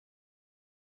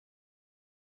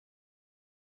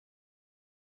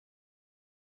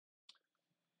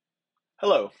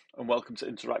Hello and welcome to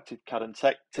Interactive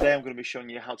CAD&Tech. Today I'm going to be showing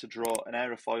you how to draw an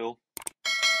aerofoil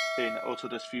in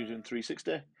Autodesk Fusion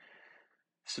 360.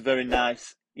 It's a very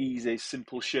nice, easy,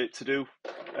 simple shape to do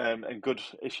and good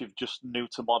if you're just new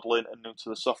to modelling and new to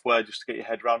the software just to get your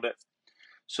head around it.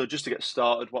 So just to get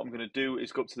started, what I'm going to do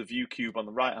is go up to the view cube on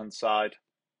the right hand side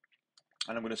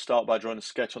and I'm going to start by drawing a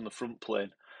sketch on the front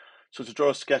plane. So to draw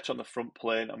a sketch on the front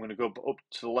plane, I'm going to go up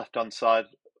to the left hand side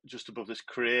just above this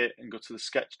create and go to the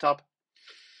sketch tab.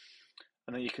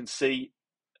 And then you can see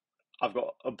I've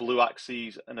got a blue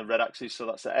axis and a red axis, so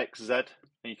that's the XZ. And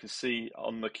you can see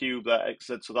on the cube there,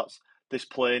 XZ, so that's this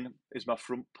plane is my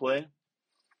front plane.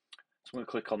 So I'm going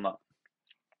to click on that.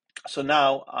 So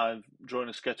now I'm drawing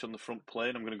a sketch on the front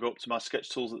plane. I'm going to go up to my sketch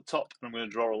tools at the top and I'm going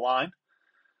to draw a line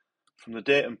from the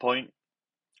datum point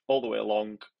all the way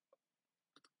along.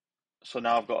 So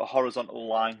now I've got a horizontal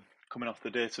line coming off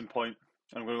the datum point.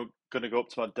 I'm going to go up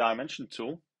to my dimension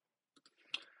tool.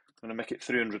 I'm going to make it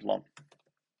 300 long.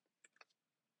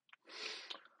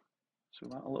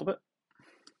 Zoom out a little bit.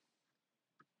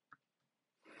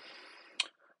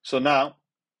 So now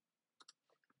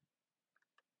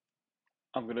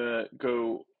I'm going to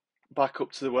go back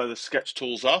up to where the sketch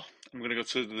tools are. I'm going to go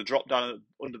to the drop down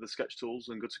under the sketch tools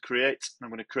and go to create. And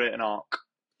I'm going to create an arc,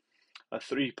 a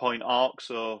 3-point arc.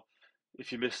 So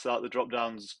if you miss that, the drop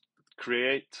downs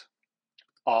create,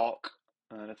 arc,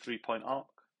 and a 3-point arc.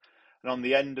 And on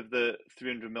the end of the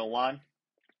 300mm line,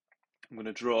 I'm going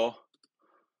to draw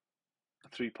a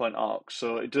 3-point arc.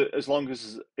 So as long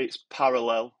as it's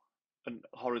parallel and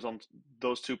horizontal,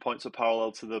 those 2 points are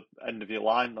parallel to the end of your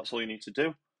line, that's all you need to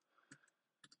do.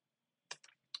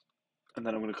 And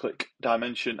then I'm going to click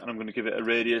dimension and I'm going to give it a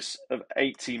radius of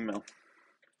 18mm.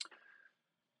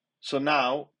 So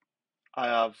now I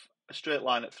have a straight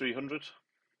line at 300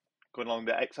 going along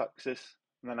the x-axis,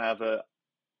 and then I have a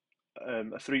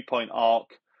 3-point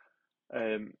arc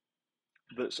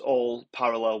that's all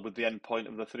parallel with the end point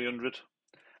of the 300.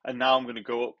 And now I'm going to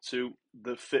go up to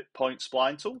the fit point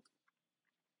spline tool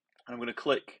and I'm going to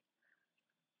click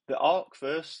the arc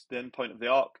first, the end point of the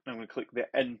arc, and I'm going to click the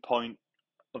end point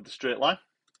of the straight line.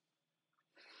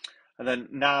 And then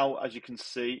now, as you can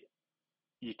see,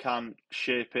 you can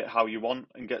shape it how you want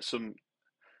and get some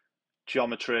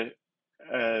geometry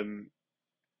from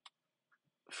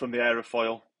the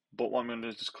aerofoil. But what I'm going to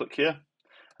do is just click here and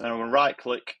then I'm going to right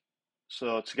click.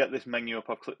 So to get this menu up,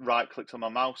 I've right clicked on my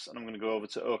mouse and I'm going to go over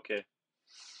to OK.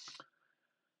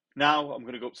 Now I'm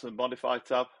going to go up to the modify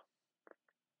tab.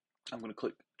 I'm going to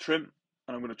click trim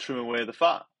and I'm going to trim away the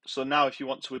fat. So now if you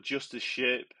want to adjust this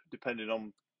shape, depending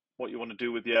on what you want to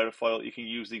do with the aerofoil, you can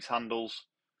use these handles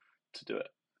to do it.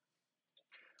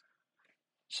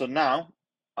 So now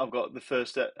I've got the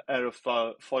first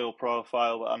aerofoil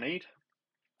profile that I need.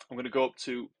 I'm going to go up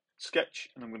to sketch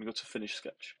and I'm going to go to finish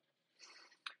sketch.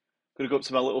 I'm going to go up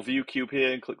to my little view cube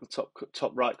here and click the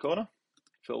top right corner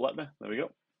if it'll let me. There we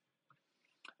go.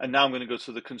 And now I'm going to go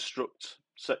to the construct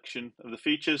section of the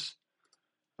features.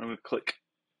 I'm going to click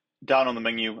down on the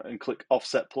menu and click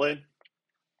offset plane.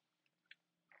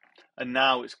 And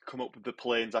now it's come up with the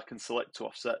planes I can select to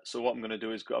offset. So what I'm going to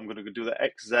do is I'm going to do the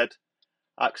XZ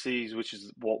axes, which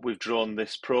is what we've drawn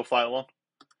this profile on.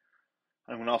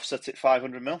 I'm going to offset it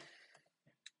 500mm.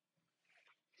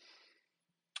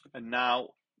 And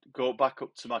now go back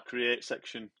up to my create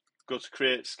section, go to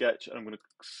create sketch, and I'm going to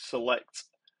select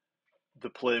the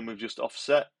plane we've just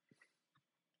offset.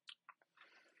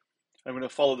 I'm going to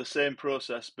follow the same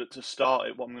process, but to start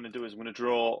it, what I'm going to do is I'm going to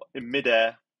draw in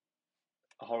midair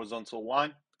a horizontal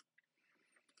line.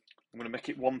 I'm going to make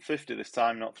it 150 this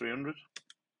time, not 300.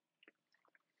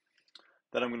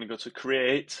 Then I'm going to go to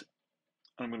create,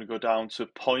 and I'm going to go down to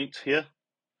point here.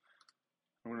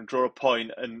 I'm going to draw a point,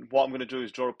 and what I'm going to do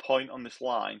is draw a point on this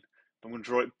line. I'm going to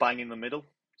draw it bang in the middle,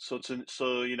 so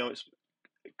you know it's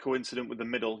coincident with the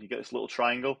middle. You get this little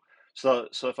triangle. So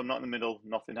if I'm not in the middle,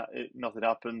 nothing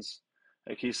happens.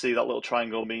 Like you see, that little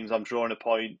triangle means I'm drawing a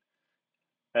point,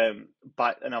 and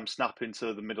I'm snapping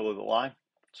to the middle of the line.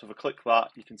 So if I click that,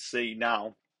 you can see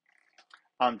now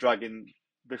I'm dragging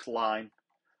this line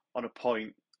on a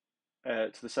point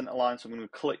to the center line. So I'm going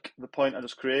to click the point I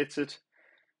just created.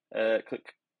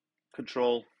 Click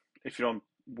Control. If you're on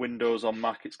Windows or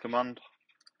Mac, it's Command.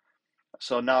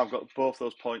 So now I've got both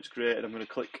those points created. I'm going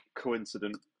to click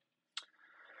coincident.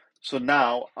 So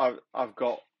now I've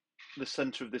got the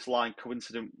center of this line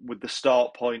coincident with the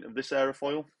start point of this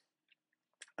aerofoil.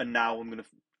 And now I'm going to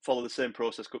follow the same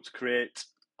process, go up to create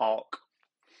arc,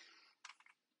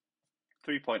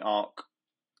 3-point arc.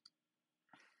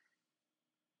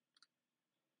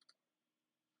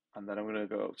 And then I'm going to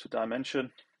go to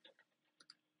dimension.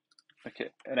 make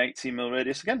it an 18mm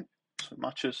radius again, so it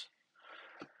matches.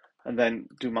 And then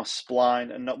do my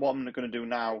spline. And what I'm going to do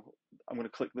now, I'm going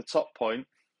to click the top point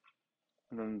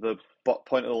and then the bottom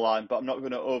point of the line, but I'm not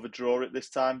going to overdraw it this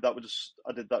time.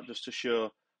 I did that just to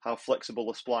show how flexible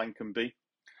the spline can be.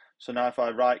 So now if I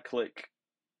right click,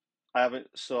 I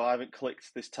haven't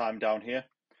clicked this time down here.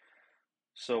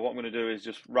 So what I'm going to do is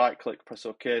just right click, press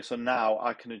OK. So now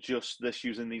I can adjust this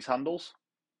using these handles.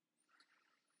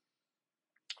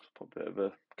 Just put a bit of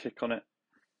a kick on it.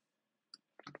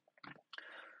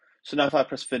 So now if I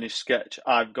press finish sketch,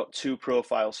 I've got two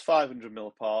profiles 500mm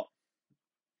apart.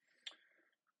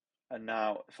 And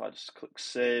now if I just click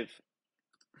save,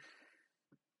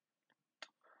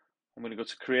 I'm going to go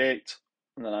to create,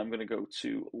 and then I'm going to go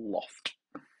to loft.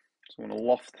 So I'm going to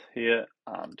loft here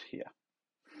and here.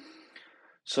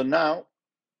 So now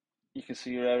you can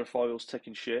see your airfoils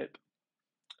taking shape.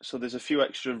 So there's a few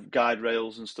extra guide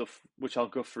rails and stuff which I'll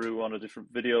go through on a different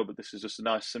video, but this is just a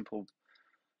nice simple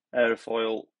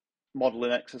airfoil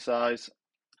modeling exercise.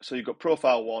 So you've got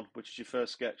profile 1, which is your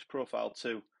first sketch, profile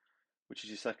 2, which is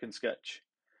your second sketch,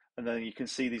 and then you can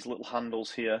see these little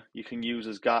handles here you can use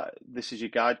as guide. This is your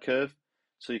guide curve,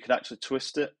 so you can actually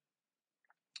twist it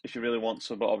if you really want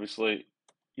to, but obviously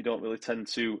you don't really tend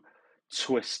to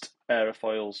twist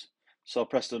airfoils. So I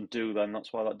pressed undo then,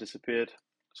 that's why that disappeared.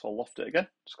 So I'll loft it again,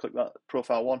 just click that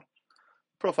profile 1,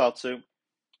 profile 2,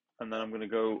 and then I'm going to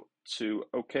go to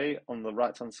OK on the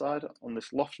right hand side on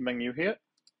this loft menu here.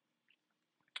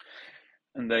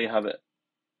 And there you have it,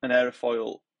 an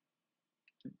airfoil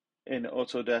in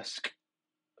Autodesk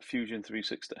Fusion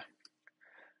 360.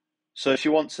 So if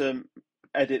you want to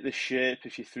edit the shape,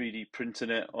 if you're 3D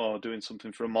printing it or doing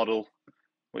something for a model,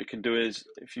 what you can do is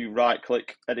if you right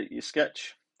click, edit your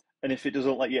sketch, and if it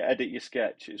doesn't let you edit your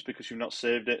sketch, it's because you've not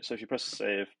saved it. So if you press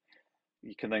save,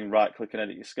 you can then right click and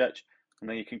edit your sketch, and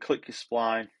then you can click your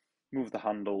spline, move the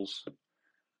handles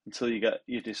until you get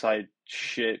your desired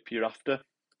shape you're after.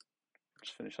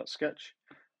 Just finish that sketch,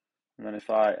 and then if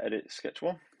I edit sketch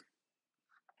 1,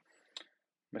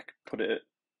 make it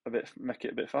a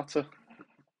bit fatter.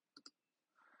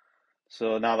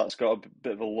 So now that's got a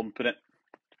bit of a lump in it.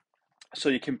 So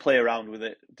you can play around with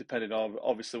it depending on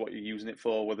obviously what you're using it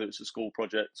for, whether it's a school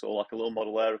project or like a little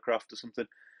model aircraft or something.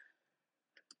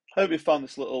 I hope you found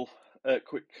this little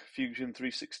quick Fusion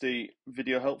 360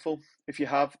 video helpful. If you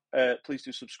have, please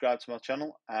do subscribe to my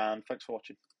channel, and thanks for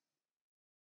watching.